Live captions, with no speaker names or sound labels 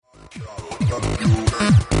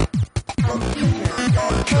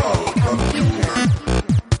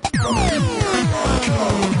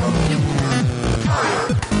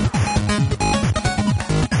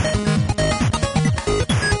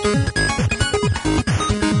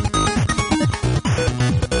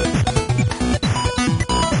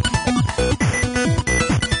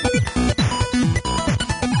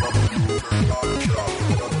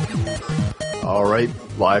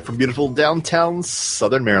Live from beautiful downtown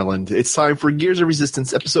Southern Maryland, it's time for Gears of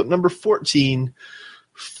Resistance, episode number 14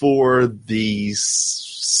 for the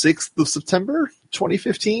 6th of September,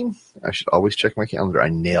 2015. I should always check my calendar. I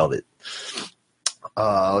nailed it.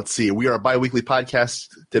 Let's see. We are a bi-weekly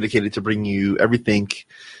podcast dedicated to bringing you everything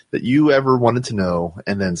that you ever wanted to know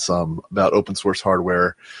and then some about open source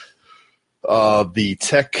hardware, the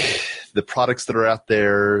tech, the products that are out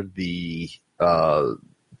there, the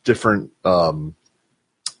different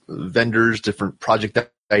vendors, different project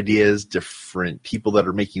ideas, different people that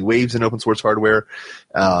are making waves in open source hardware.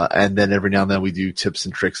 And then every now and then we do tips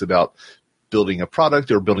and tricks about building a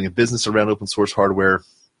product or building a business around open source hardware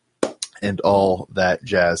and all that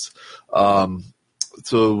jazz.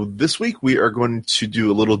 So this week we are going to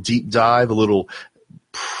do a little deep dive, a little,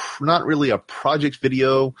 not really a project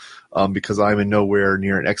video, because I'm in nowhere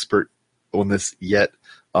near an expert on this yet,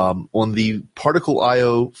 on the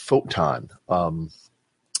Particle.io Photon,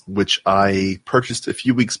 which I purchased a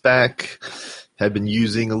few weeks back, have been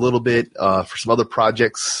using a little bit for some other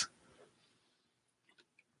projects.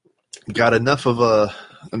 Got enough of a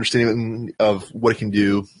understanding of what it can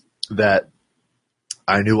do that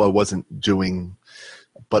I knew I wasn't doing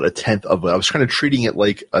but a tenth of it. I was kind of treating it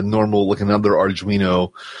like a normal, like another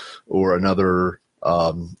Arduino or another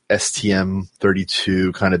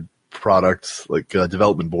STM32 kind of product, like a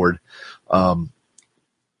development board.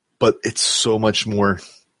 But it's so much more.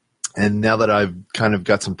 And now that I've kind of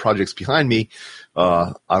got some projects behind me,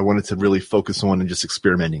 I wanted to really focus on and just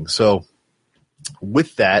experimenting. So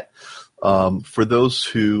with that, for those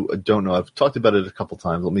who don't know, I've talked about it a couple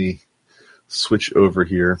times. Let me switch over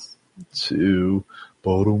here to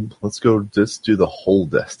Bodum. Let's do the whole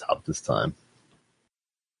desktop this time.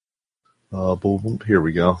 Boom, here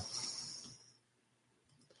we go.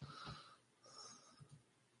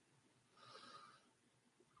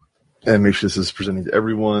 And make sure this is presenting to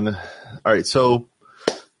everyone. All right, so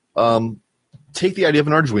take the idea of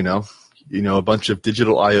an Arduino, a bunch of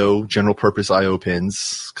digital I/O, general purpose I/O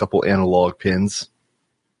pins, a couple analog pins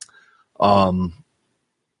that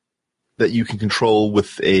you can control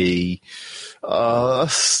with a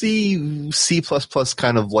C++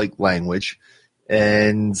 kind of like language,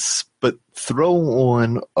 but throw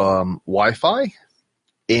on Wi-Fi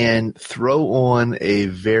and throw on a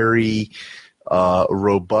very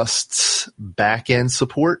robust back-end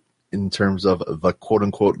support in terms of the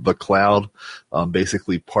quote-unquote the cloud.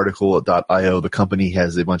 Basically, Particle.io, the company,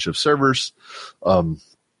 has a bunch of servers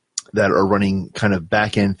that are running kind of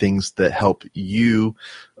back-end things that help you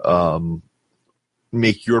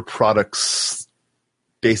make your products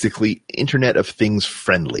basically Internet of Things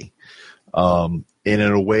friendly, and in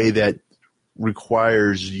a way that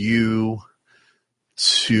requires you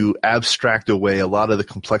to abstract away a lot of the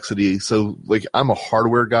complexity. So, like, I'm a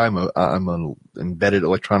hardware guy. I'm an embedded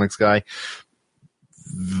electronics guy.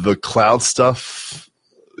 The cloud stuff,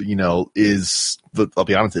 I'll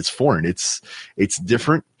be honest, it's foreign. It's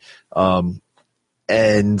different. But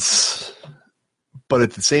at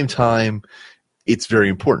the same time, it's very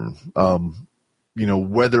important.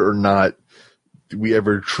 Whether or not we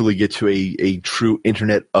ever truly get to a true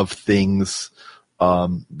Internet of Things,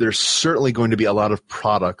 there's certainly going to be a lot of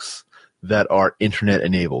products that are Internet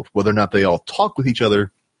enabled. Whether or not they all talk with each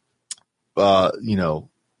other,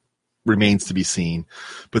 remains to be seen.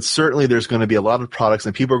 But certainly there's going to be a lot of products,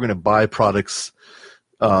 and people are going to buy products,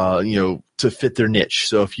 to fit their niche.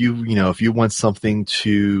 So if you want something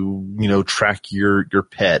to, track your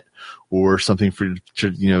pet, or something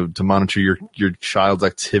to monitor your child's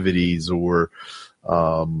activities, or,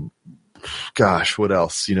 what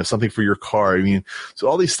else? Something for your car. So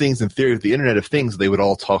all these things, in theory, with the Internet of Things, they would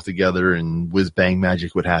all talk together and whiz bang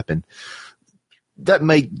magic would happen. That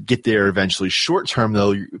might get there eventually. Short term,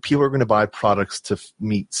 though, people are going to buy products to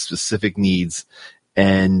meet specific needs.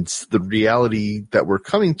 And the reality that we're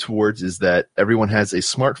coming towards is that everyone has a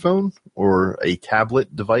smartphone or a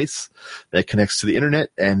tablet device that connects to the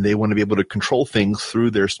Internet, and they want to be able to control things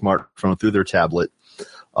through their smartphone, through their tablet.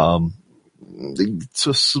 To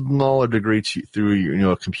a smaller degree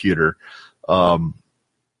through a computer, but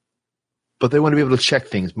they want to be able to check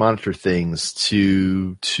things, monitor things,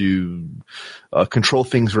 to control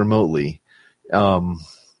things remotely,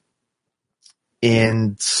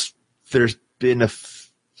 and there's been a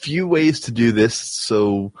few ways to do this.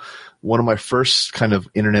 So one of my first kind of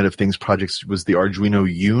Internet of Things projects was the Arduino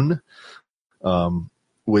Yun,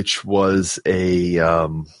 which was a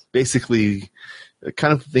basically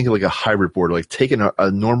kind of think of like a hybrid board, like take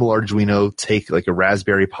a normal Arduino, take like a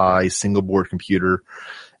Raspberry Pi single board computer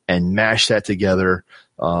and mash that together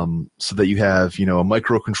so that you have, a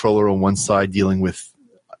microcontroller on one side dealing with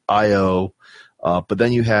I/O, but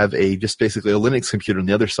then you have just basically a Linux computer on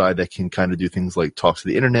the other side that can kind of do things like talk to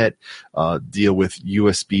the internet, deal with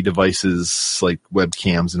USB devices like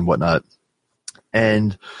webcams and whatnot.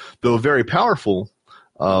 And though very powerful,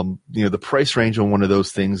 the price range on one of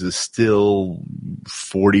those things is still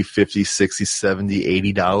 $40, $50, $60,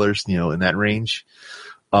 $70, $80, in that range.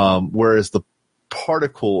 Whereas the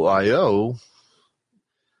particle I/O,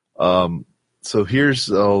 so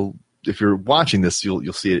here's, if you're watching this,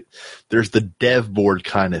 you'll see it. There's the dev board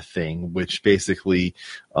kind of thing, which basically,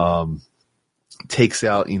 takes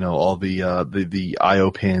out, all the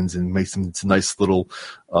I/O pins and makes them into nice little,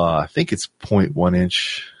 I think it's 0.1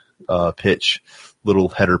 inch, pitch, little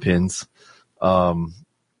header pins. And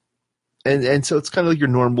so it's kind of like your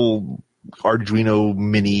normal Arduino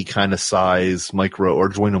mini kind of size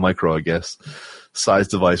Arduino micro, I guess, size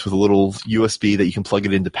device with a little USB that you can plug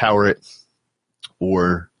it in to power it.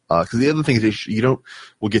 Or, cause the other thing is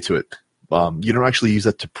we'll get to it. You don't actually use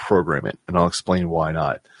that to program it, and I'll explain why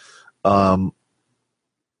not. But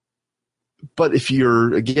if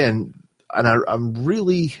you're, again, and I'm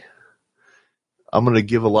going to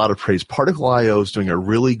give a lot of praise. Particle I/O is doing a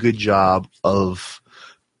really good job of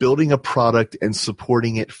building a product and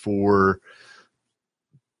supporting it for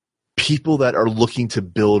people that are looking to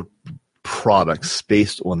build products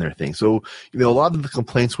based on their thing. So, a lot of the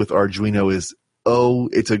complaints with Arduino is,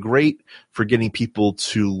 it's a great for getting people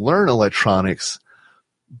to learn electronics,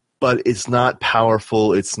 but it's not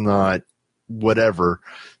powerful. It's not whatever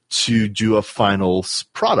to do a final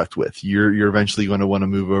product with. You're eventually going to want to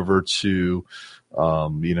move over to,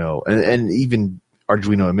 and even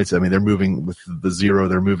Arduino admits it. I mean, they're moving with the Zero.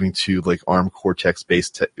 They're moving to like ARM Cortex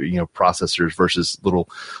based, processors versus little,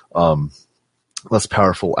 less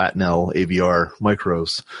powerful Atmel AVR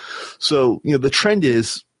micros. So, the trend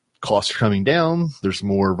is costs are coming down. There's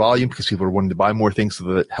more volume because people are wanting to buy more things, so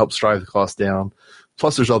that it helps drive the cost down.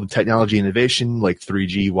 Plus, there's all the technology innovation like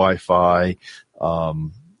 3G, Wi-Fi.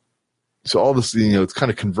 So all this, it's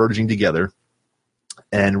kind of converging together,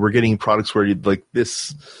 and we're getting products where you'd like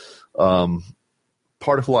this,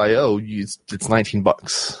 Particle I/O, it's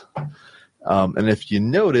 $19. And if you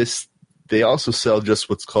notice, they also sell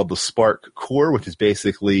just what's called the Spark Core, which is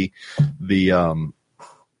basically their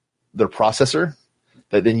processor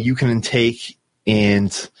that then you can take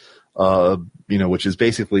and, which is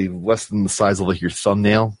basically less than the size of like your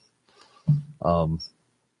thumbnail.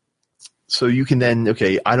 So you can then,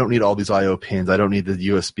 I don't need all these I/O pins. I don't need the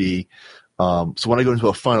USB. So when I go into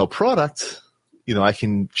a final product, I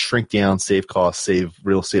can shrink down, save costs, save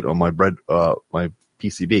real estate on my my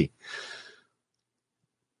PCB.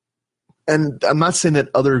 And I'm not saying that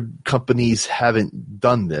other companies haven't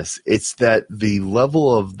done this. It's that the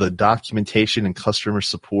level of the documentation and customer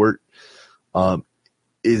support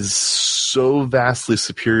is so vastly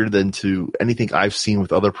superior than to anything I've seen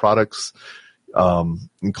with other products,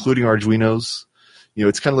 including Arduinos.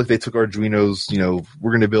 It's kind of like they took Arduinos,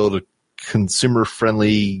 we're going to build a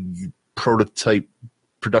consumer-friendly prototype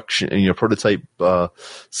production, prototype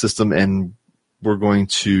system, and we're going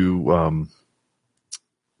to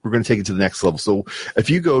take it to the next level. So if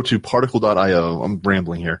you go to particle.io, I'm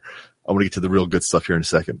rambling here. I'm going to get to the real good stuff here in a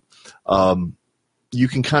second. You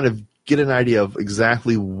can kind of get an idea of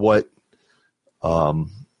exactly what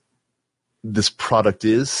this product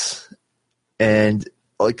is. And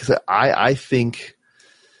like I said, I think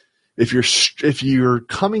if you're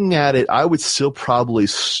coming at it, I would still probably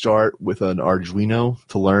start with an Arduino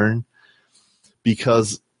to learn,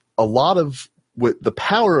 because a lot of with the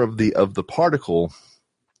power of the particle,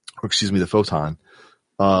 or excuse me, the photon,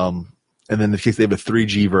 and then in the case they have a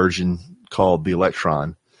 3G version called the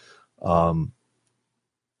Electron,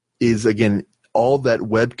 is again all that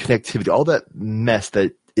web connectivity, all that mess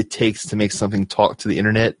that it takes to make something talk to the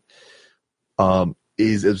internet,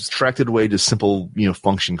 is abstracted away to simple,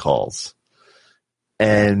 function calls.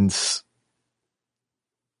 And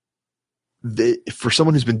for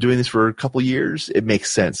someone who's been doing this for a couple of years, it makes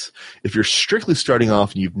sense. If you're strictly starting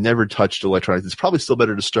off and you've never touched electronics, it's probably still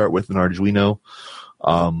better to start with an Arduino.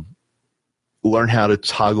 Learn how to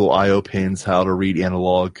toggle I/O pins, how to read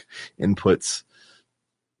analog inputs.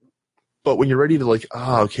 But when you're ready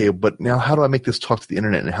to but now how do I make this talk to the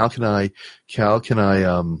internet, and how can I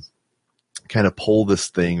kind of pull this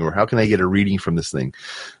thing, or how can I get a reading from this thing?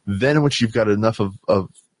 Then once you've got enough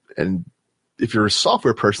and if you're a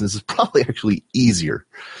software person, this is probably actually easier,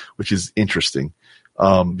 which is interesting,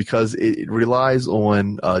 because it relies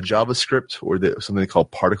on JavaScript or something they call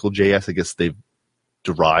Particle.js. I guess they've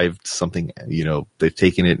derived something, they've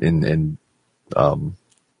taken it and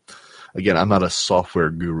again, I'm not a software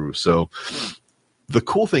guru. So the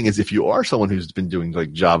cool thing is if you are someone who's been doing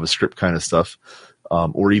like JavaScript kind of stuff,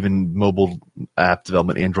 or even mobile app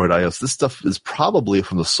development, Android, iOS, this stuff is probably,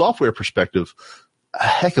 from the software perspective, a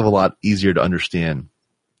heck of a lot easier to understand.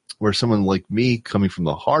 Where someone like me coming from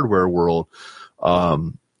the hardware world,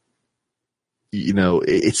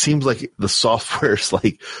 it seems like the software is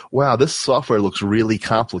like, wow, this software looks really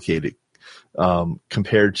complicated,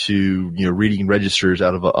 compared to, reading registers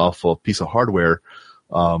off a piece of hardware,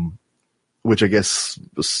 which I guess,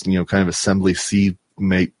 kind of assembly C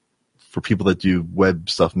for people that do web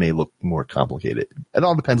stuff may look more complicated. It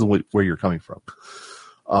all depends on where you're coming from.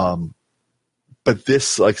 But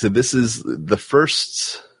this, like I said, this is the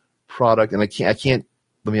first product, and I can't,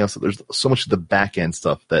 let me also, there's so much of the back end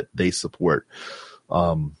stuff that they support.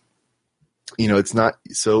 It's not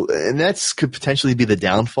so, and that's could potentially be the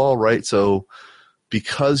downfall, right? So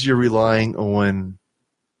because you're relying on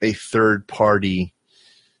a third party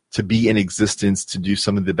to be in existence to do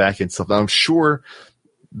some of the back end stuff, I'm sure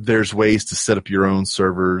there's ways to set up your own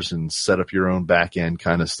servers and set up your own back end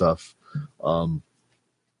kind of stuff.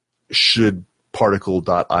 Should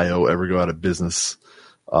Particle.io ever go out of business,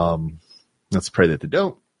 let's pray that they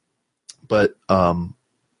don't. But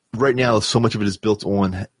right now, so much of it is built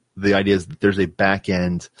on the idea is that there's a back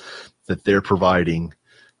end that they're providing,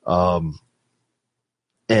 and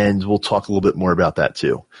we'll talk a little bit more about that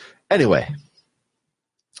too. Anyway,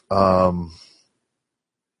 the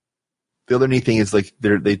other neat thing is like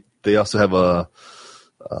they also have a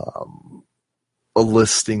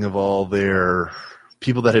listing of all their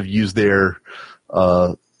people that have used their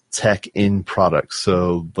tech in products.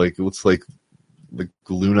 So like it looks like the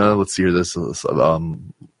Luna. Let's see here. This is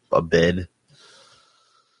a bed.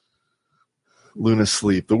 Luna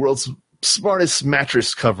Sleep, the world's smartest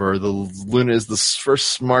mattress cover. The Luna is the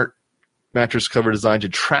first smart mattress cover designed to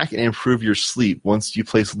track and improve your sleep. Once you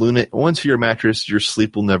place Luna onto your mattress, your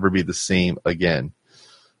sleep will never be the same again.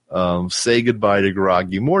 Say goodbye to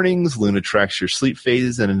groggy mornings. Luna tracks your sleep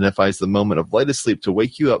phases and identifies the moment of lightest sleep to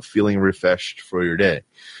wake you up feeling refreshed for your day.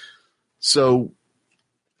 So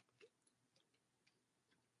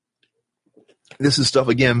this is stuff,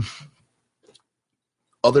 again,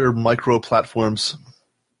 other micro platforms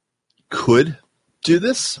could do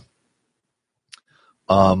this.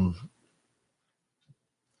 Let's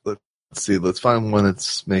see. Let's find one that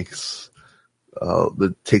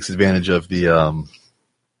takes advantage of the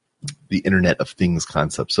Internet of Things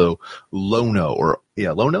concept. So Lono,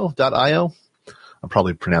 Lono.io, I'm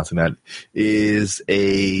probably pronouncing that, is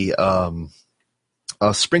a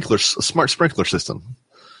smart sprinkler system.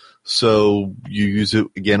 So you use it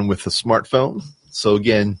again with a smartphone. So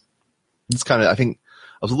again, it's kind of, I think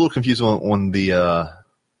I was a little confused on the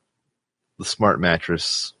smart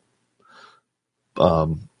mattress.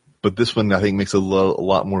 But this one I think makes it a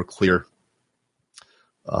lot more clear.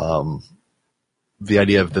 The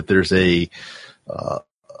idea of that there's a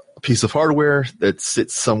piece of hardware that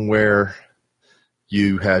sits somewhere.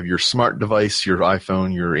 You have your smart device, your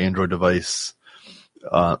iPhone, your Android device,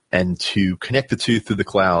 and to connect the two through the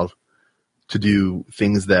cloud to do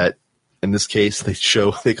things that, in this case, they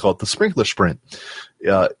call it the sprinkler sprint.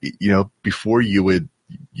 Before you would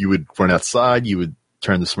run outside, you would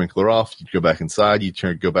turn the sprinkler off, you'd go back inside,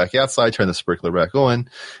 go back outside, turn the sprinkler back on,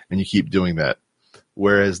 and you keep doing that.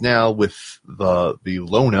 Whereas now with the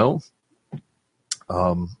Lono,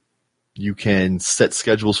 you can set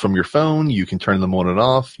schedules from your phone, you can turn them on and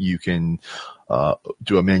off, you can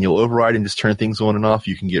do a manual override and just turn things on and off.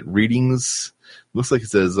 You can get readings. Looks like it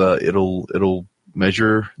says it'll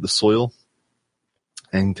measure the soil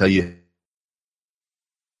and tell you,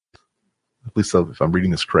 at least if I'm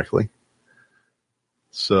reading this correctly.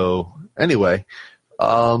 So anyway,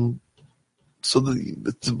 so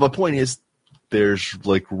the point is there's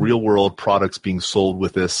like real world products being sold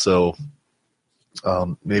with this. So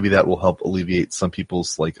maybe that will help alleviate some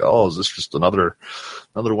people's like, oh, is this just another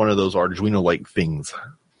one of those Arduino like things?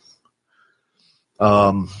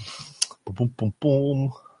 Boom, boom,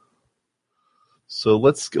 boom. So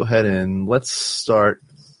let's go ahead and let's start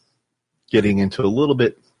getting into a little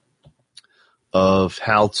bit of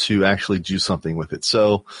how to actually do something with it.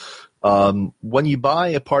 So when you buy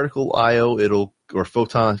a Particle.io, or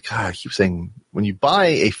Photon, God, I keep saying, when you buy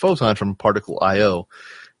a Photon from Particle.io,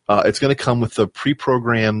 it's going to come with a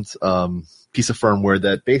pre-programmed piece of firmware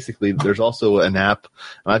that basically there's also an app,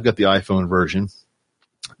 and I've got the iPhone version,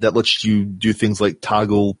 that lets you do things like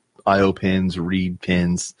toggle I/O pins, read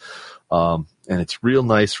pins, and it's real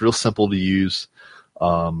nice, real simple to use.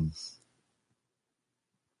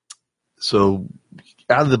 So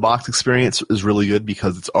out of the box experience is really good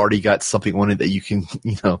because it's already got something on it that you can,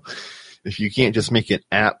 if you can't just make an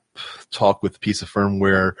app talk with a piece of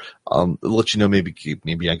firmware, it'll let you know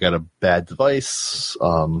maybe I got a bad device.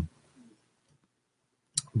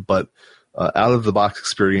 But out of the box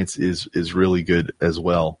experience is really good as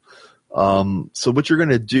well. So what you're going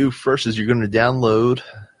to do first is you're going to download.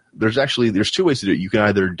 There's two ways to do it. You can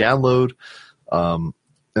either download an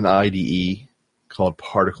IDE called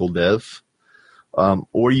Particle Dev,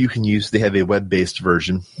 or you can they have a web-based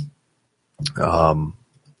version. Let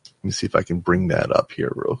me see if I can bring that up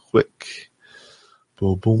here real quick.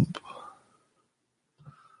 Boom, boom.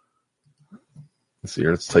 Let's see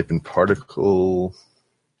here. Let's type in Particle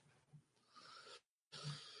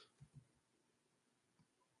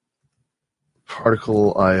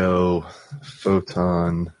IO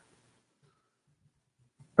Photon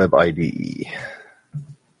Web IDE.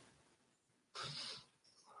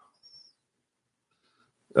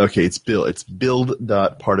 Okay, it's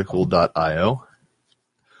build.particle.io.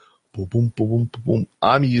 Boom, boom, boom, boom, boom.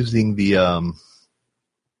 I'm using the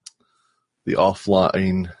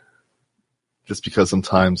offline just because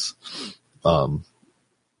sometimes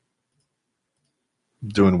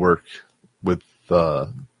doing work with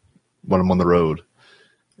when I'm on the road,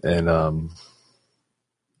 and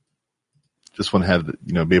just want to have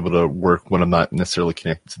be able to work when I'm not necessarily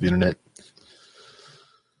connected to the internet.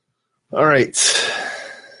 All right,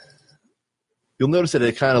 you'll notice that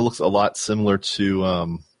it kind of looks a lot similar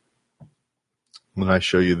to when I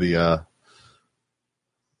show you the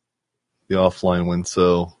offline one.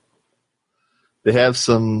 So they have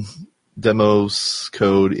some demos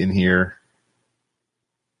code in here.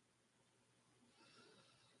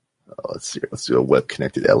 Let's see. Let's do a web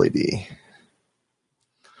connected LED.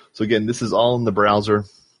 So again, this is all in the browser.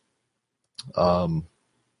 And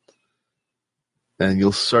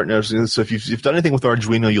you'll start noticing. So if you've done anything with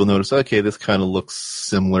Arduino, you'll notice, okay, this kind of looks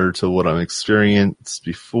similar to what I've experienced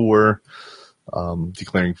before.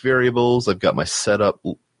 Declaring variables. I've got my setup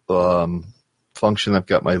function. I've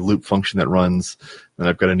got my loop function that runs, and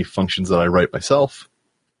I've got any functions that I write myself.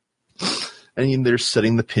 And there's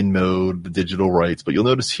setting the pin mode, the digital writes. But you'll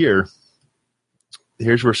notice here's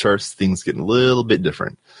where things getting a little bit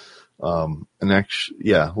different. And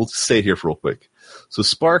actually, we'll stay here for real quick. So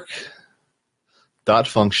Spark dot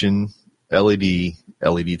function LED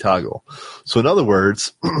toggle. So in other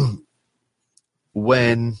words,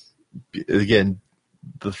 when again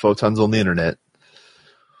the photon's on the internet,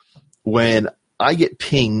 when I get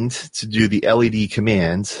pinged to do the LED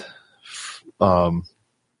command,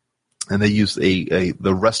 and they use the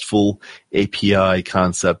RESTful API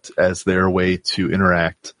concept as their way to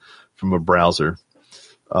interact from a browser,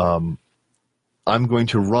 I'm going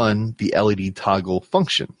to run the LED toggle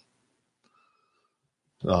function.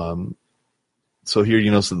 So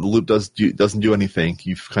here, so the loop doesn't do anything.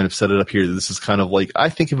 You've kind of set it up here. This is kind of like, I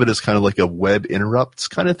think of it as kind of like a web interrupts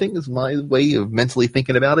kind of thing is my way of mentally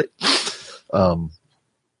thinking about it.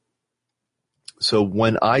 So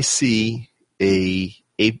when I see a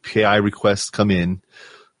API request come in,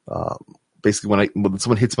 basically when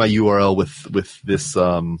someone hits my URL with this,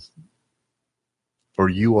 or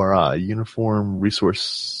URI, Uniform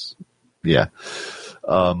Resource,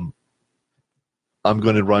 I'm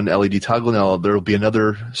going to run LED toggle. Now there will be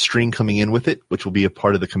another string coming in with it, which will be a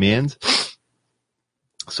part of the command.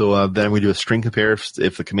 So then we do a string compare.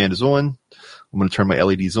 If the command is on, I'm going to turn my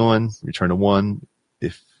LEDs on, return to 1.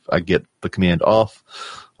 If I get the command off,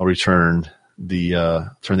 I'll turn the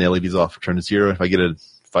LEDs off, return to 0. If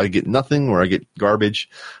I get nothing or I get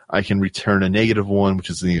garbage, I can return a -1,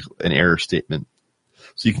 which is an error statement.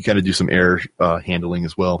 So you can kind of do some error handling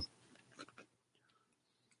as well.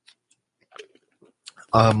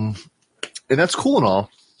 And that's cool and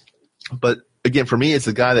all, but again, for me, it's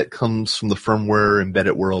a guy that comes from the firmware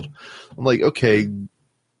embedded world. I'm like, okay,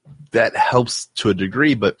 that helps to a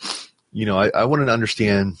degree, but I want to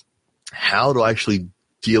understand how to actually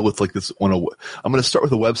deal with like this I'm going to start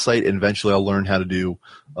with a website, and eventually I'll learn how to do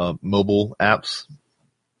mobile apps.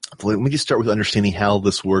 But let me just start with understanding how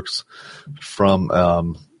this works from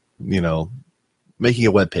making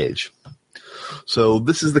a web page. So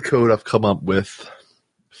this is the code I've come up with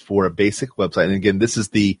for a basic website. And again, this is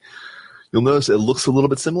you'll notice it looks a little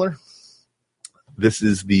bit similar. This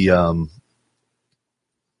is the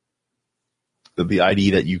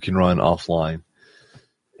IDE that you can run offline.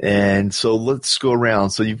 And so let's go around.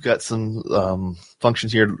 So you've got some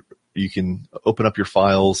functions here. You can open up your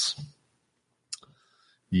files.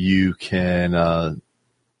 You can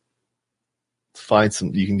find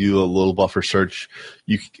some. You can do a little buffer search.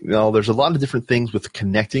 There's a lot of different things with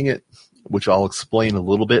connecting it, which I'll explain a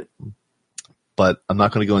little bit. But I'm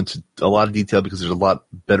not going to go into a lot of detail because there's a lot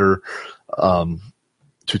better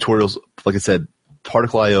tutorials. Like I said,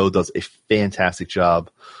 Particle.io does a fantastic job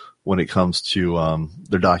when it comes to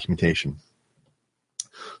their documentation.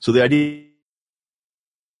 So the idea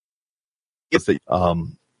is that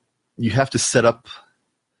you have to set up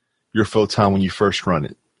your Photon when you first run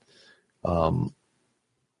it.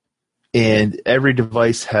 And every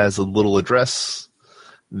device has a little address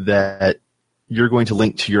that you're going to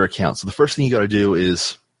link to your account. So the first thing you got to do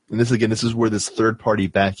is, and this is where this third-party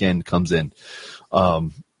backend comes in.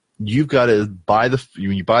 You've got to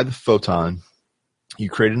when you buy the Photon, you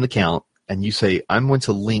create an account and you say, I'm going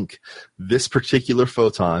to link this particular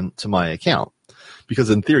Photon to my account. Because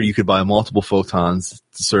in theory, you could buy multiple Photons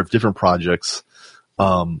to serve different projects.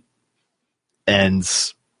 And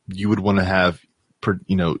you would want to have,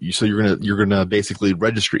 so you're gonna basically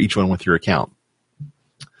register each one with your account.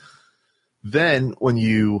 Then when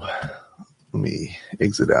let me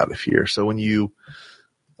exit out of here. So when you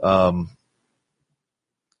write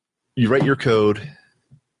your code,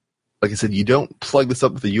 like I said, you don't plug this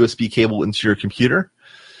up with a USB cable into your computer.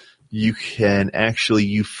 You can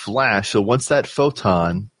you flash. So once that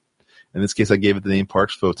Photon, in this case, I gave it the name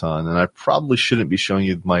Parks Photon, and I probably shouldn't be showing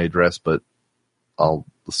you my address, but I'll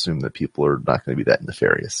assume that people are not going to be that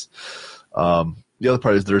nefarious. The other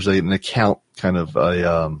part is there's an account kind of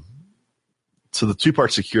so the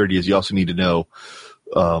two-part security is you also need to know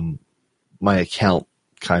my account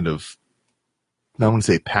kind of, I don't want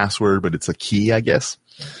to say password, but it's a key, I guess.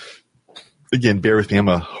 Again, bear with me. I'm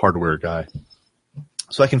a hardware guy.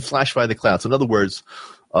 So I can flash by the cloud. So in other words,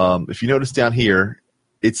 if you notice down here,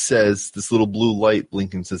 it says this little blue light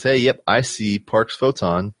blinking says, hey, yep, I see Parks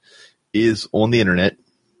Photon is on the internet,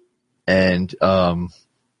 and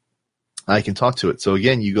I can talk to it. So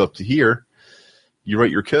again, you go up to here, you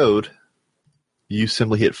write your code, you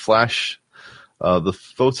simply hit flash the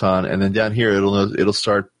Photon, and then down here it'll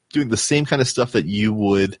start doing the same kind of stuff that you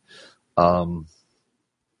would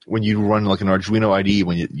when you run like an Arduino IDE,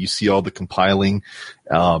 when you see all the compiling,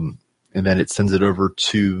 and then it sends it over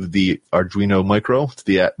to the Arduino Micro, to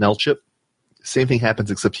the Atmel chip. Same thing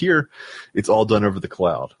happens, except here it's all done over the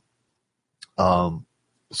cloud.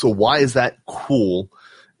 So why is that cool?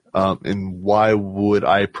 And why would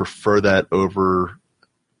I prefer that over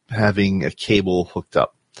having a cable hooked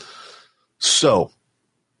up? So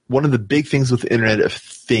one of the big things with the Internet of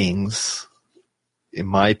Things, in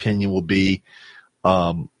my opinion, will be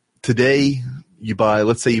today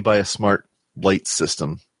let's say you buy a smart light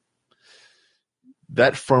system.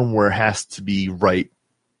 That firmware has to be right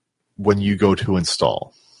when you go to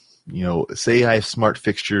install. Say I have smart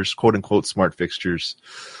fixtures, quote unquote smart fixtures.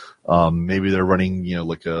 Maybe they're running,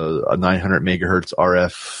 like a 900 megahertz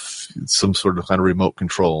RF, some sort of kind of remote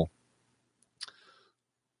control.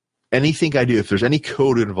 Anything I do, if there's any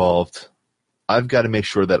code involved, I've got to make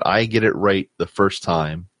sure that I get it right the first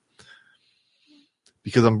time,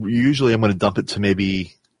 because I'm going to dump it to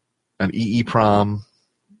maybe an EEPROM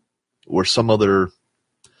or some other.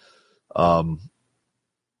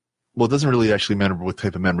 Well, it doesn't really actually matter what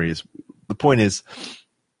type of memory it is. The point is,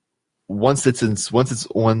 once it's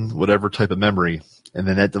on whatever type of memory, and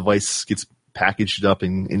then that device gets packaged up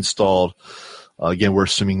and installed. Again, we're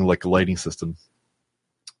assuming like a lighting system.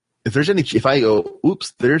 If I go,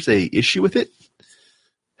 oops, there's a issue with it.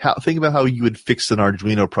 Think about how you would fix an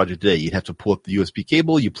Arduino project today. You'd have to pull up the USB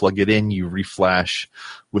cable, you plug it in, you reflash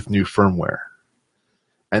with new firmware.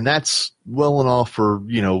 And that's well and all for,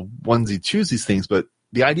 onesie twosies things, but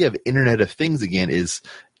the idea of Internet of Things again is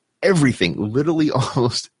everything, literally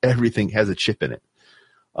almost everything has a chip in it.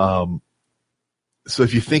 So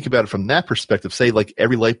if you think about it from that perspective, say like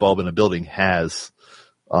every light bulb in a building has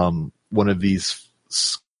one of these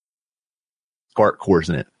SCART cores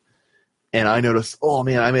in it. And I noticed, oh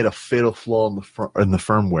man, I made a fatal flaw in the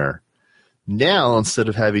firmware. Now, instead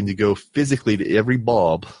of having to go physically to every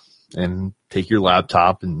bulb and take your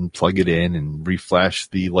laptop and plug it in and reflash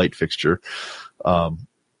the light fixture,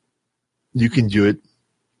 you can do it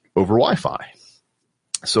over Wi-Fi.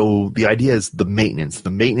 So the idea is the maintenance,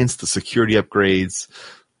 the security upgrades.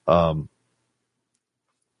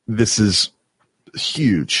 This is a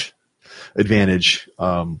huge advantage.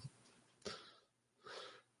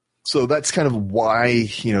 So that's kind of why,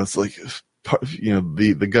 it's like,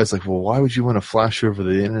 the guy's like, well, why would you want to flash over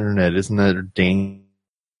the internet? Isn't that dangerous?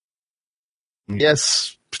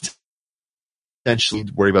 Yes, essentially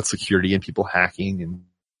worry about security and people hacking and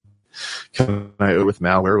coming out with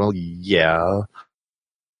malware. Well, yeah,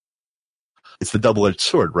 it's the double-edged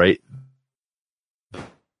sword, right?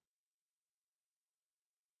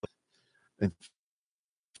 And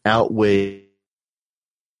outweigh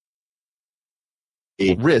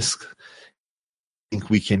a risk. I think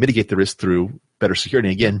we can mitigate the risk through better security.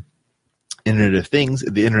 And again, Internet of Things,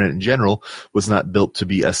 the internet in general, was not built to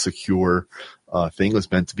be a secure thing. It was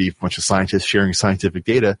meant to be a bunch of scientists sharing scientific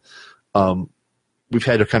data. We've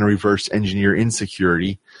had to kind of reverse engineer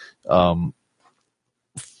insecurity.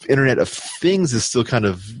 Internet of Things is still kind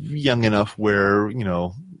of young enough where,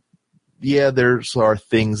 yeah, there are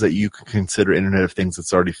things that you could consider Internet of Things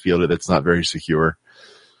that's already fielded that's not very secure.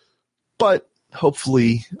 But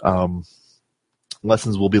hopefully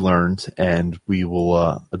lessons will be learned and we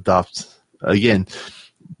will adopt. Again,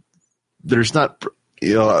 I've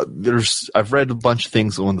read a bunch of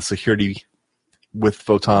things on the security with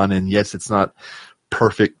Photon, and yes, it's not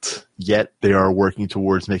perfect yet. They are working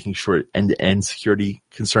towards making sure end-to-end security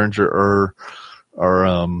concerns are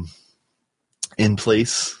in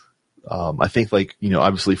place. I think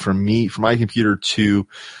obviously from my computer to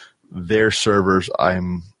their servers,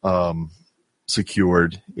 I'm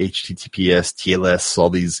secured, HTTPS, TLS, all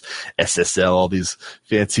these SSL, all these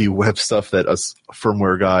fancy web stuff that us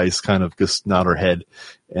firmware guys kind of just nod our head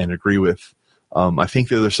and agree with. I think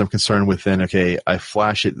that there's some concern within, okay, I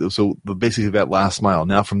flash it. So basically that last mile.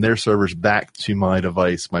 Now from their servers back to my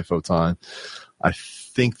device, my Photon, I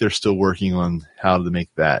think they're still working on how to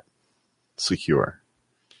make that secure.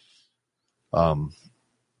 Or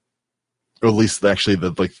at least actually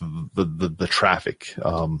the traffic.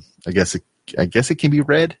 I guess it can be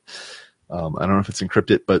read. I don't know if it's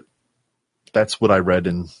encrypted, but that's what I read.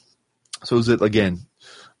 And so is it, again,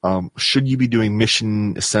 should you be doing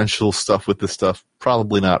mission essential stuff with this stuff?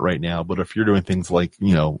 Probably not right now. But if you're doing things like,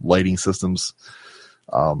 lighting systems,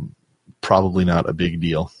 probably not a big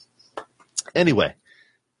deal. Anyway,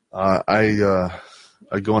 I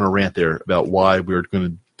go on a rant there about why we're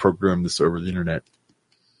going to program this over the internet.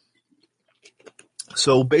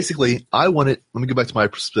 So basically, let me go back to my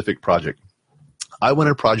specific project. I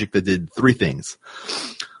wanted a project that did three things.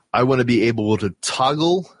 I want to be able to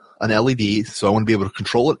toggle an LED, so I want to be able to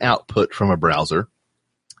control an output from a browser.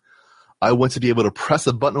 I want to be able to press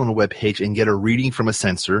a button on a web page and get a reading from a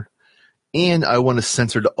sensor. And I want a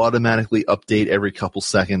sensor to automatically update every couple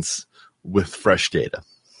seconds with fresh data.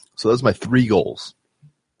 So those are my three goals.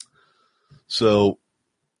 So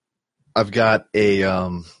I've got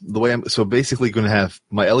so basically going to have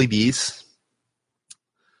my LEDs,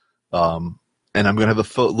 and I'm going to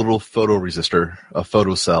have a little photo resistor, a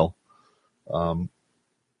photo cell, and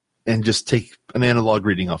just take an analog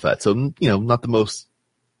reading off that. So, not the most,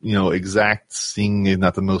 exact thing,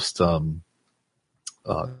 not the most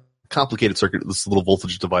complicated circuit, this little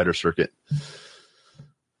voltage divider circuit,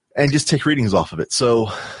 and just take readings off of it. So,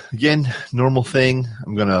 again, normal thing,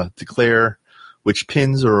 I'm going to declare which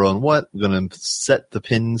pins are on what. I'm going to set the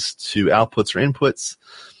pins to outputs or inputs.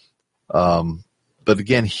 But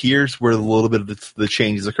again, here's where a little bit of the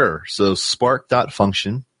changes occur. So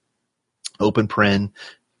spark.function, open paren,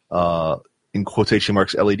 in quotation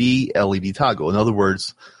marks, LED toggle. In other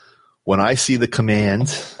words, when I see the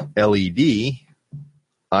command LED,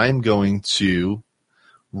 I'm going to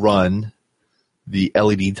run the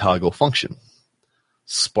LED toggle function.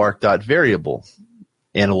 Spark.variable,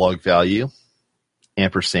 analog value,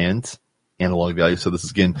 ampersand, analog value. So this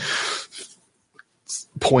is, again,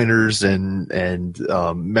 pointers and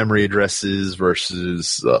memory addresses versus,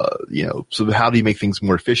 so how do you make things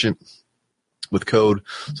more efficient with code?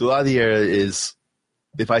 So a lot of the area is,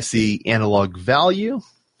 if I see analog value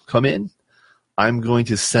come in, I'm going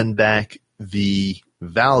to send back the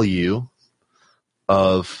value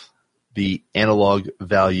of the analog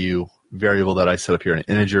value variable that I set up here, an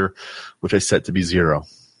integer, which I set to be 0.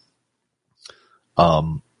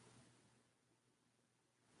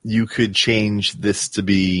 You could change this to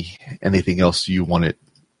be anything else you want it,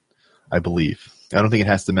 I believe. I don't think it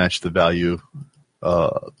has to match the value,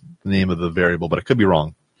 the name of the variable, but I could be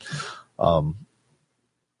wrong,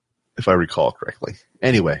 if I recall correctly.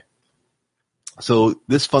 Anyway, so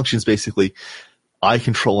this function is basically, I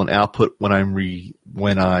control an output when I'm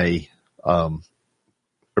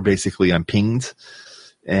pinged,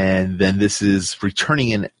 and then this is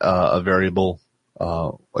returning a variable.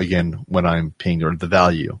 Again, when I'm pinged, or the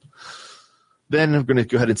value. Then I'm going to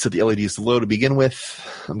go ahead and set the LEDs to low to begin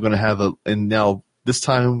with. I'm going to have and now this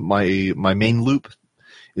time my main loop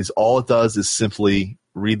is, all it does is simply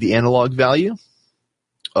read the analog value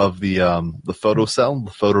of the photo cell,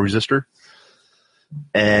 the photo resistor,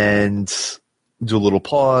 and do a little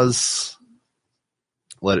pause,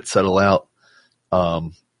 let it settle out.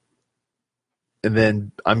 And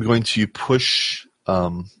then I'm going to push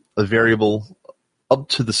a variable up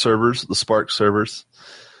to the servers, the Spark servers,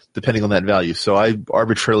 depending on that value. So I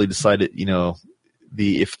arbitrarily decided,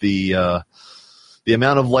 if the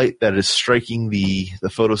amount of light that is striking the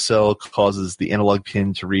photocell causes the analog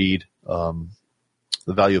pin to read the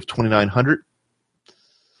value of 2900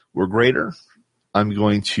 or greater, I'm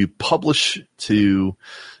going to publish to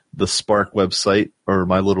the Spark website or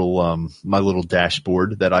my little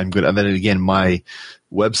dashboard that I'm good. And then again, my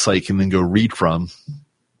website can then go read from.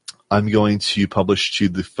 I'm going to publish to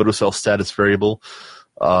the photocell status variable.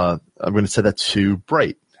 I'm going to set that to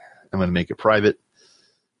bright. I'm going to make it private.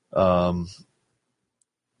 And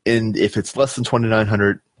if it's less than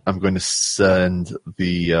 2900, I'm going to send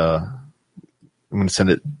the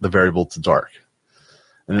variable to dark.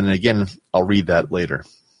 And then again, I'll read that later.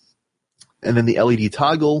 And then the LED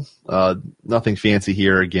toggle, nothing fancy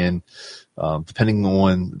here. Again, depending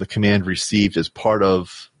on the command received as part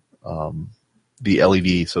of the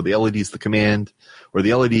LED. So the LED is the command, or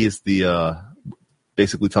the LED is the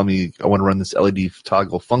basically tell me I want to run this LED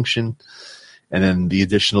toggle function. And then the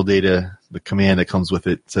additional data, the command that comes with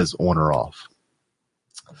it says on or off.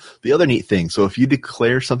 The other neat thing, so if you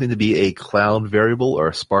declare something to be a cloud variable or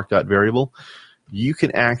a Spark.variable, variable, you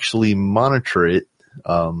can actually monitor it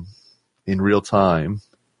in real time.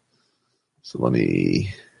 So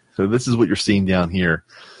this is what you're seeing down here.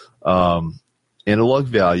 Analog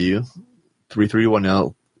value, 331.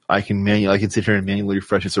 Now I can sit here and manually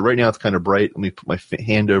refresh it. So right now it's kind of bright. Let me put my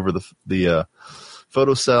hand over the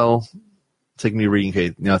photocell. Take me reading.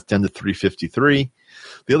 Okay, now it's down to 353.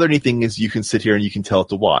 The other neat thing is you can sit here and you can tell it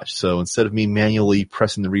to watch. So instead of me manually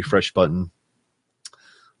pressing the refresh button,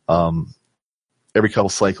 every couple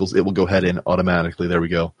cycles, it will go ahead and automatically, there we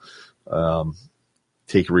go,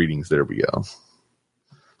 take readings. There we go.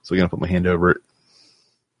 So I'm going to put my hand over it,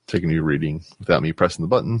 take a new reading without me pressing the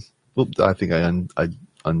button. Oop, I think I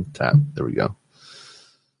untapped. There we go.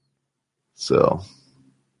 So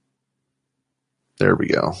there we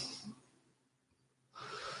go.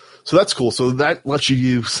 So that's cool. So that lets you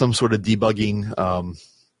do some sort of debugging.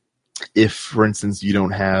 If, for instance, you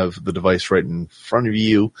don't have the device right in front of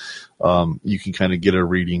you, you can kind of get a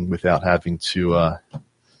reading without having to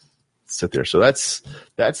sit there. So that's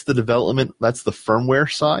the development. That's the firmware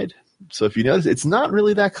side. So if you notice, it's not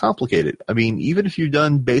really that complicated. I mean, even if you've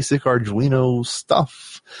done basic Arduino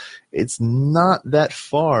stuff, it's not that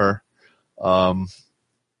far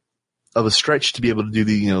of a stretch to be able to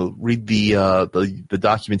do read the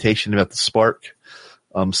documentation about the Spark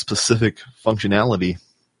specific functionality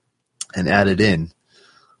and add it in.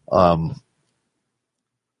 And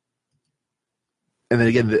then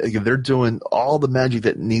again, they're doing all the magic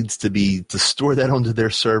that needs to be to store that onto their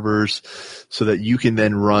servers so that you can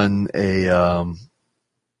then run a,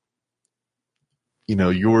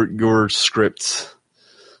 your scripts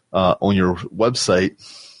on your website.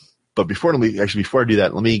 But before I do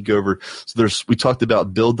that, let me go over. So we talked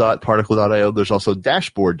about build.particle.io. There's also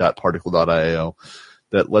dashboard.particle.io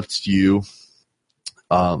that lets you,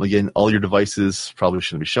 again, all your devices, probably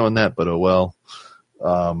shouldn't be showing that, but oh well.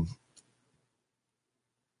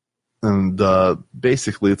 And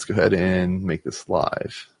basically, let's go ahead and make this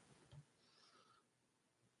live.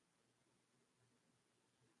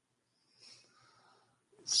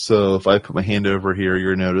 So if I put my hand over here,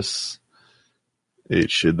 you'll notice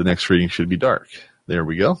the next reading should be dark. There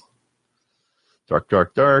we go. Dark,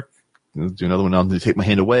 dark, dark. Let's do another one. I'm going to take my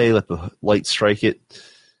hand away, let the light strike it,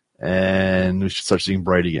 and we should start seeing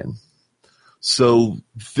bright again. So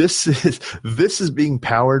this is being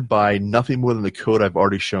powered by nothing more than the code I've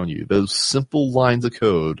already shown you. Those simple lines of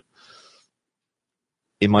code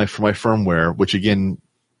for my firmware, which again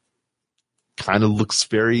kind of looks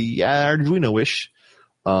very Arduino-ish,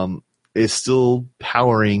 is still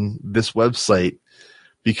powering this website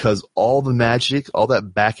because all the magic, all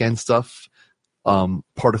that back-end stuff,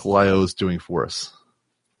 Particle.io is doing for us.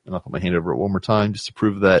 And I'll put my hand over it one more time just to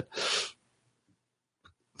prove that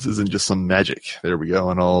this isn't just some magic. There we go.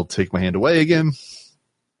 And I'll take my hand away again.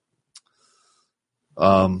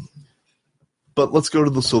 But let's go to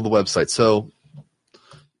the website. So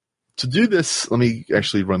to do this, let me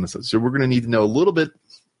actually run this. So we're going to need to know a little bit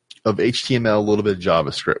of HTML, a little bit of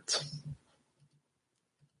JavaScript.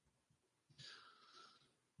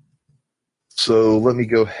 So let me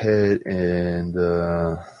go ahead and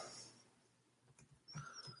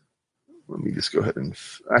let me just go ahead and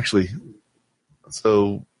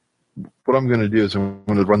so what I'm going to do is I'm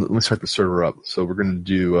going to let me start the server up. So we're going to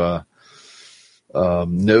do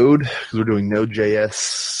Node, because we're doing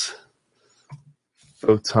Node.js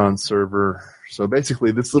Photon server. So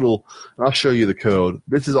basically this little, and I'll show you the code.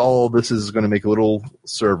 This is going to make a little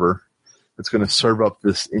server that's going to serve up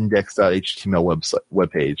this index.html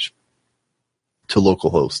web page to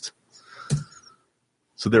localhost.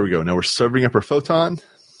 So there we go. Now we're serving up our Photon.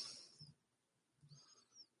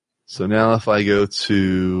 So now if I go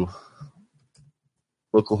to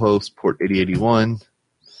localhost port 8081,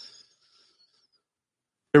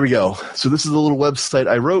 there we go. So this is a little website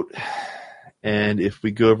I wrote. And if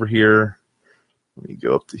we go over here, let me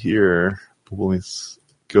go up to here. Let me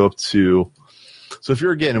go up to, so if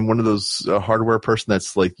you're again one of those hardware person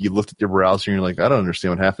that's like, you looked at your browser and you're like, I don't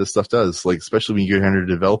understand what half this stuff does. Like, especially when you get under a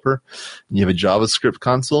developer and you have a JavaScript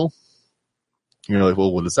console, you're like,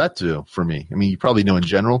 well, what does that do for me? I mean, you probably know in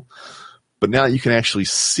general, but now you can actually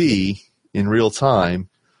see in real time.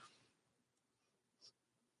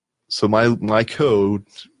 So my code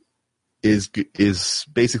is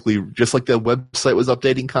basically just like the website was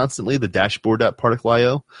updating constantly, the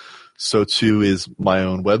dashboard.particle.io. So too is my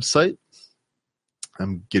own website.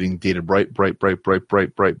 I'm getting data bright,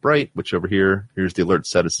 which over here's the alert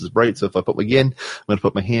status is bright. So if I I'm going to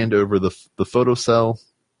put my hand over the photo cell.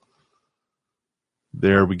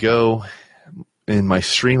 There we go. In my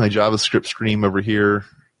stream, my JavaScript stream over here,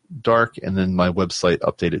 dark, and then my website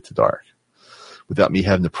updated to dark, without me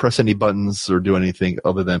having to press any buttons or do anything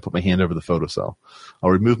other than put my hand over the photo cell. I'll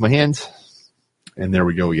remove my hand, and there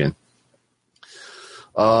we go again.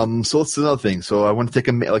 So let's do another thing. So I want to take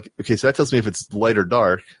so that tells me if it's light or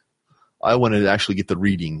dark. I want to actually get the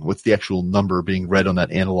reading. What's the actual number being read on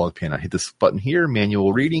that analog pin? I hit this button here,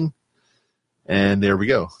 manual reading, and there we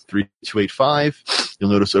go, 3285. You'll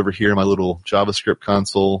notice over here my little JavaScript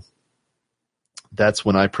console. That's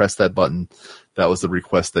when I pressed that button. That was the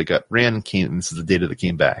request that got ran and came, and this is the data that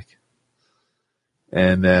came back.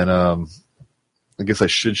 And then I guess I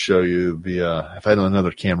should show you if I had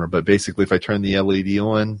another camera, but basically if I turn the LED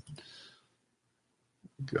on,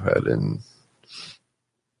 go ahead and,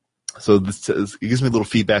 so this says, it gives me a little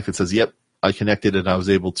feedback that says, yep, I connected and I was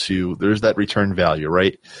able to, there's that return value,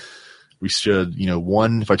 right? We should,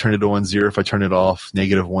 1 if I turn it on, 0 if I turn it off,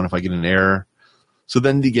 -1 if I get an error. So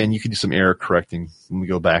then again, you can do some error correcting. Let me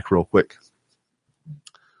go back real quick.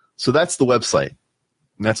 So that's the website.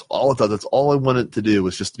 And that's all it does. That's all I wanted to do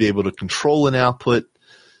was just to be able to control an output,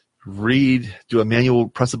 read, do a manual,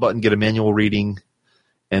 press a button, get a manual reading,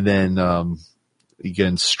 and then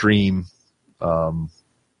again stream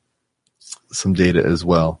some data as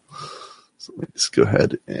well. So let me just go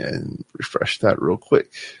ahead and refresh that real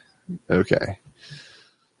quick. Okay.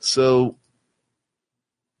 So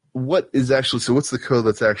what's the code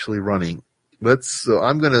that's actually running? So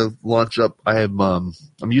I'm going to launch up, I'm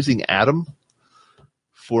using Atom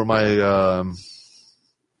for my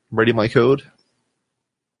writing my code.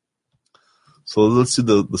 So let's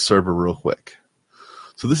do the server real quick.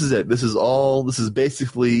 So this is it. This is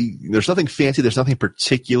basically, there's nothing fancy, there's nothing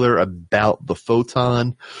particular about the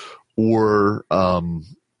Photon or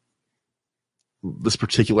this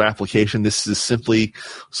particular application. This is simply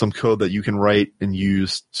some code that you can write and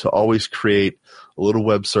use to always create a little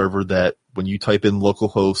web server that when you type in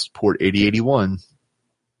localhost port 8081,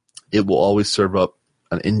 it will always serve up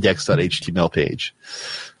an index.html page.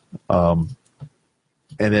 And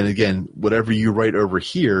then again, whatever you write over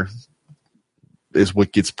here is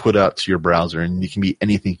what gets put out to your browser, and it can be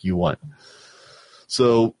anything you want.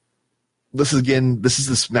 So this is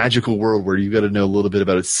this magical world where you got to know a little bit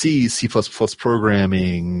about C++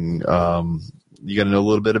 programming. You got to know a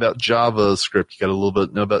little bit about JavaScript. You got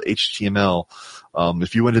to know about HTML.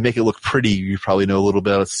 If you want to make it look pretty, you probably know a little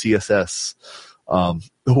bit about CSS.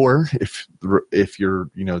 Or if you're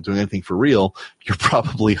doing anything for real, you're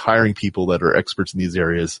probably hiring people that are experts in these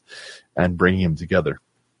areas and bringing them together.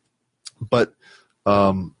 But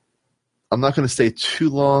I'm not going to stay too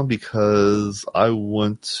long because I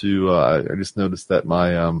want to. I just noticed that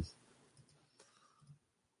my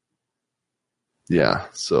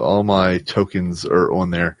so all my tokens are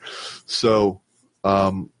on there. So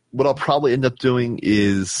what I'll probably end up doing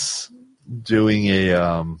is doing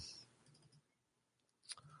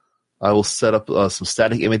I will set up some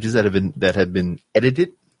static images that have been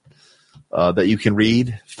edited that you can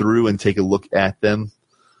read through and take a look at them,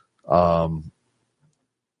 and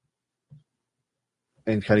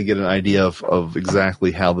kind of get an idea of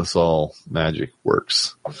exactly how this all magic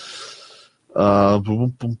works.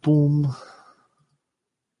 Boom, boom, boom.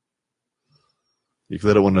 Because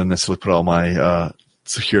I don't want to necessarily put all my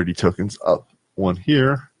security tokens up one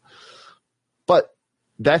here, but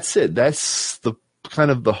that's it. That's the kind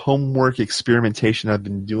of the homework experimentation I've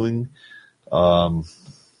been doing. Let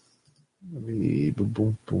me boom,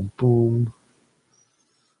 boom, boom, boom.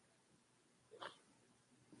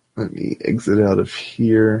 Let me exit out of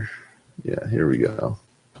here. Yeah, here we go.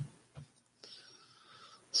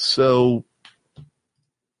 So,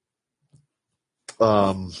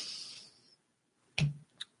 trying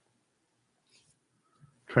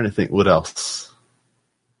to think what else.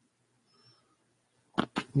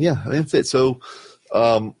 Yeah, that's it. So,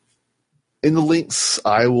 in the links,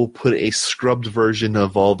 I will put a scrubbed version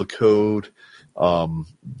of all the code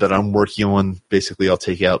that I'm working on. Basically, I'll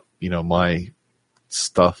take out, my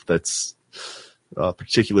stuff that's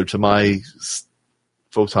particular to my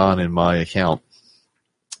Photon and my account.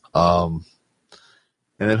 And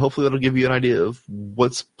then hopefully that'll give you an idea of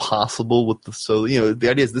what's possible with the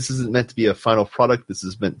idea is this isn't meant to be a final product. This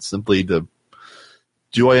is meant simply to,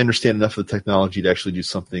 do I understand enough of the technology to actually do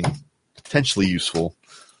something potentially useful?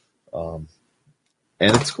 And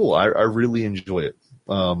it's cool. I really enjoy it.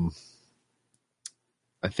 I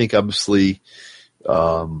think obviously,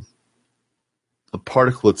 the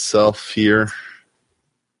particle itself here.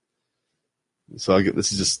 So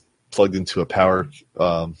this is just plugged into a power,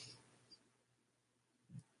 but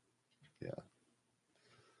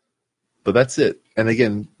that's it. And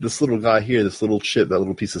again, this little guy here, this little chip, that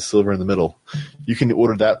little piece of silver in the middle, you can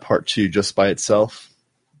order that part too, just by itself,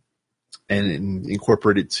 and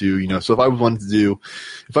incorporate it to, so if I wanted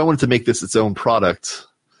to make this its own product,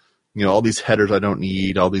 all these headers I don't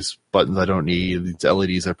need, all these buttons I don't need, these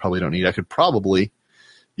LEDs I probably don't need, I could probably,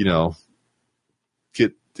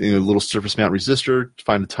 get a little surface mount resistor,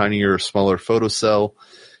 find a tinier, smaller photocell,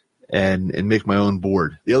 and make my own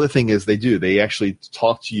board. The other thing is they actually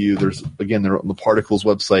talk to you. They're on the Particles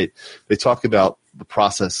website. They talk about the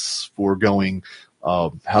process for going,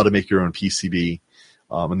 how to make your own PCB.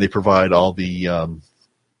 And they provide all the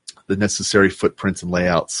necessary footprints and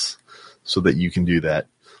layouts so that you can do that.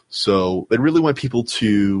 So they really want people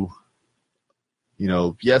to,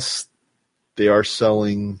 yes, they are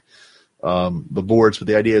selling the boards, but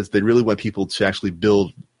the idea is they really want people to actually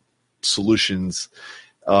build solutions.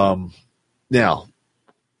 Now,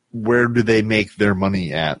 where do they make their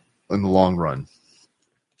money at in the long run?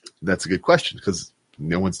 That's a good question, because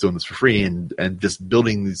no one's doing this for free, and just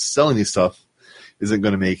selling these stuff isn't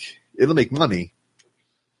going to it'll make money,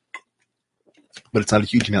 but it's not a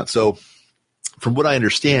huge amount. So from what I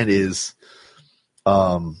understand is,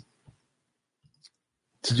 to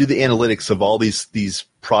do the analytics of all these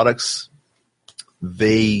products,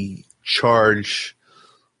 they charge,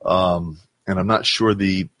 and I'm not sure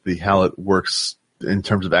the how it works in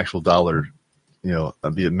terms of actual dollar, the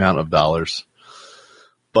amount of dollars,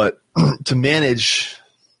 but to manage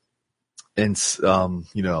and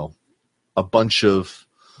a bunch of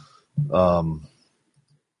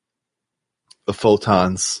the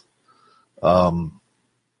photons,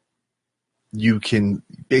 you can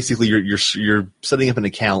basically you're setting up an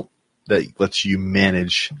account that lets you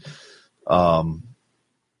manage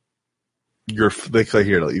your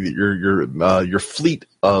fleet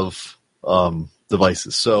of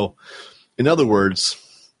devices. So, in other words,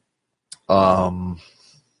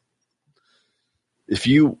 if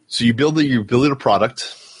you build a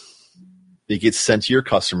product, it gets sent to your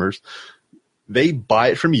customers. They buy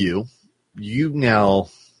it from you. You now,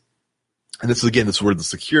 and this is where the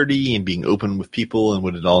security and being open with people and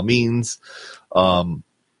what it all means. They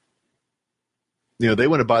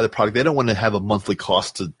want to buy the product. They don't want to have a monthly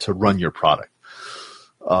cost to run your product.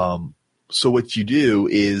 So what you do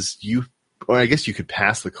is or I guess you could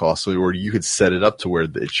pass the cost, or you could set it up to where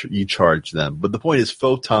you charge them. But the point is,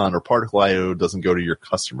 Photon or Particle IO doesn't go to your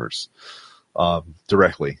customers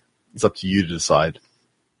directly. It's up to you to decide.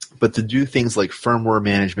 But to do things like firmware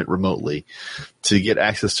management remotely, to get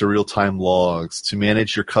access to real-time logs, to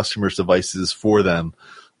manage your customers' devices for them,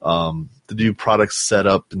 to do product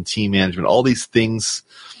setup and team management, all these things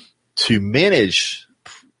to manage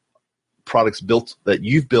products that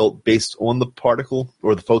you've built based on the particle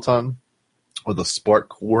or the photon or the spark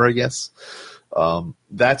core, I guess,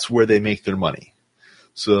 that's where they make their money.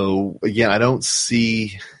 So again, I don't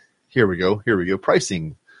see, here we go,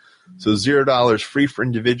 pricing. So $0 free for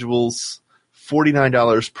individuals,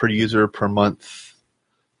 $49 per user per month,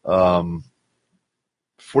 $49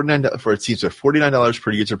 for a team, so $49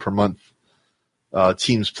 per user per month,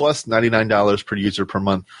 Teams Plus, $99 per user per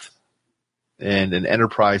month, and an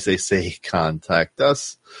enterprise, they say, contact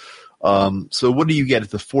us. So what do you get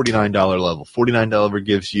at the $49 level? $49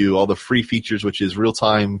 gives you all the free features, which is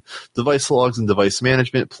real-time device logs and device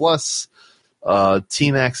management, plus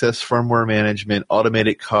team access, firmware management,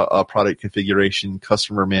 automated product configuration,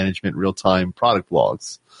 customer management, real-time product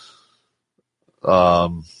logs.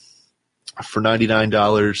 For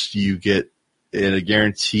 $99, you get and a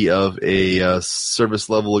guarantee of a service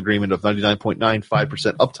level agreement of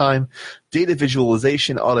 99.95% uptime, data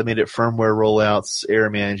visualization, automated firmware rollouts, error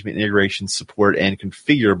management, integration support, and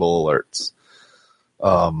configurable alerts.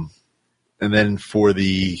 And then for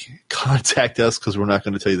the contact us, because we're not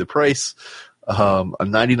going to tell you the price, a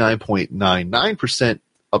 99.99%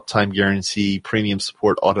 uptime guarantee, premium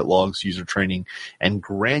support, audit logs, user training, and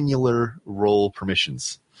granular role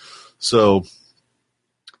permissions. So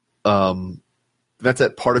that's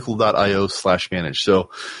at particle.io/manage. So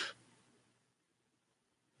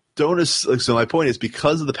so my point is,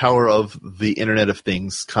 because of the power of the Internet of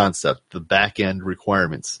Things concept, the back-end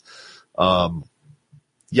requirements,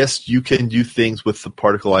 yes, you can do things with the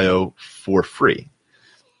Particle.io for free.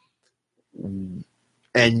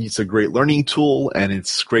 And it's a great learning tool, and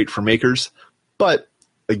it's great for makers. But,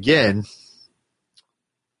 again,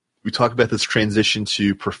 we talk about this transition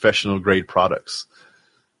to professional-grade products.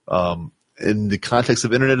 In the context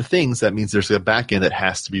of Internet of Things, that means there's a back-end that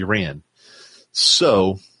has to be ran.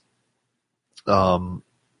 So,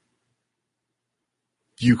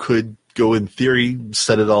 you could go, in theory,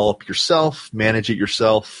 set it all up yourself, manage it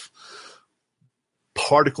yourself.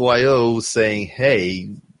 Particle.io saying, hey,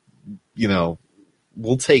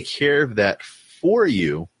 we'll take care of that for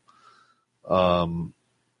you.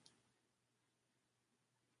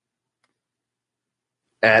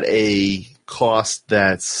 At a cost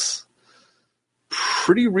that's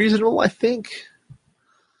pretty reasonable, I think.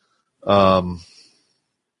 I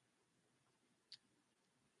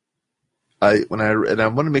want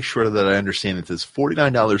to make sure that I understand it. It's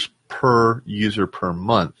 $49 per user per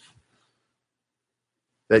month.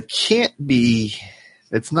 That can't be.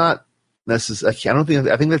 It's not necessary. I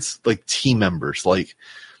think that's like team members. Like,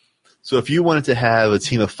 so if you wanted to have a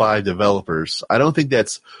team of 5 developers, I don't think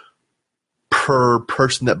that's per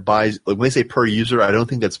person that buys. Like, when they say per user, I don't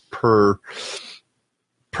think that's per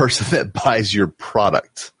person that buys your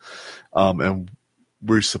product. And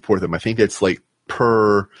we support them. I think that's like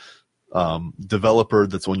per developer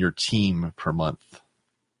that's on your team per month.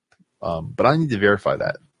 But I need to verify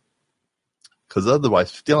that, because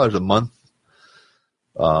otherwise $50 a month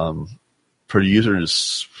per user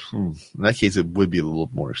is, in that case, it would be a little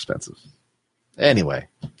more expensive. Anyway,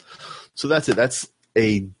 so that's it. That's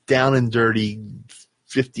a down and dirty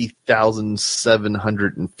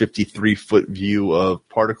 50,753 foot view of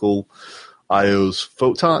Particle.io's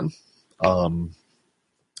Photon.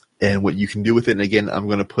 And what you can do with it. And again, I'm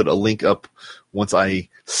going to put a link up once I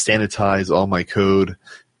sanitize all my code,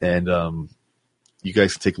 and you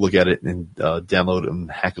guys can take a look at it and download it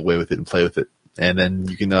and hack away with it and play with it. And then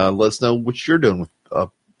you can let us know what you're doing with,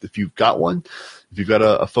 if you've got one, if you've got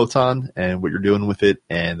a Photon, and what you're doing with it.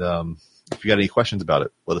 And if you got any questions about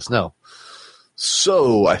it, let us know.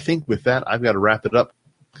 So I think with that, I've got to wrap it up,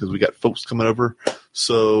 because we got folks coming over.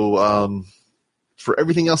 So for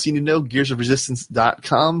everything else you need to know,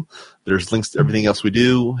 gearsofresistance.com. There's links to everything else we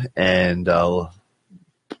do. And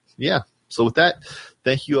yeah, so with that,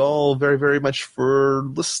 thank you all very, very much for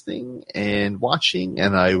listening and watching.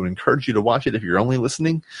 And I would encourage you to watch it if you're only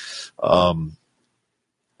listening.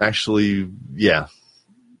 Actually, it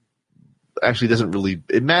doesn't really,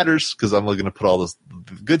 it matters, because I'm going to put all this,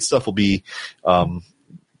 the good stuff will be the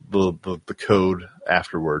code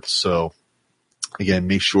afterwards. So again,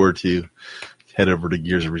 make sure to head over to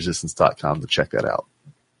gearsofresistance.com to check that out.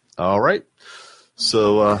 All right.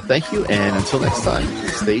 So thank you, and until next time,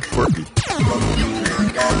 stay quirky.